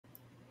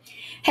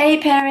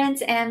Hey,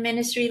 parents and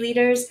ministry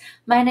leaders.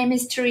 My name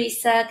is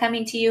Teresa,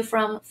 coming to you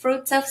from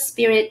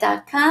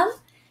fruitsofspirit.com.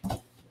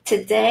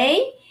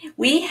 Today,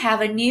 we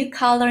have a new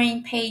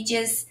coloring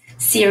pages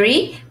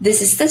series.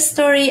 This is the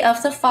story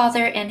of the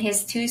father and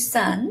his two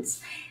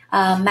sons,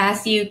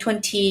 Matthew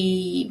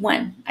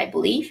 21, I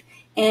believe.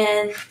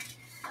 And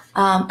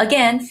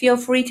again, feel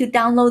free to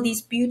download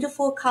these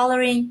beautiful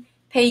coloring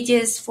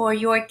pages for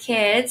your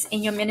kids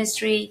in your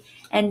ministry,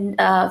 and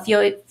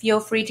feel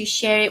free to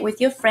share it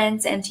with your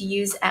friends and to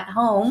use at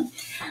home.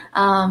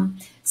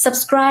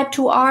 Subscribe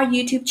to our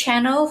YouTube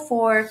channel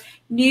for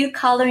new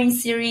coloring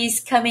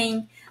series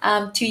coming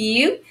to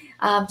you.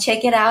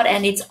 Check it out,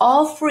 and it's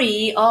all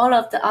free. All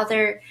of the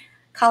other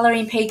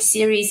coloring page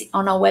series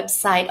on our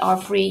website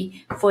are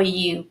free for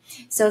you.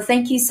 So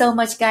thank you so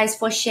much, guys,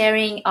 for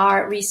sharing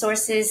our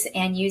resources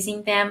and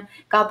using them.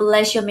 God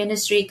bless your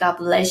ministry. God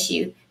bless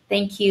you.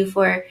 Thank you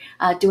for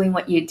doing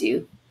what you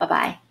do.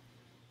 Bye-bye.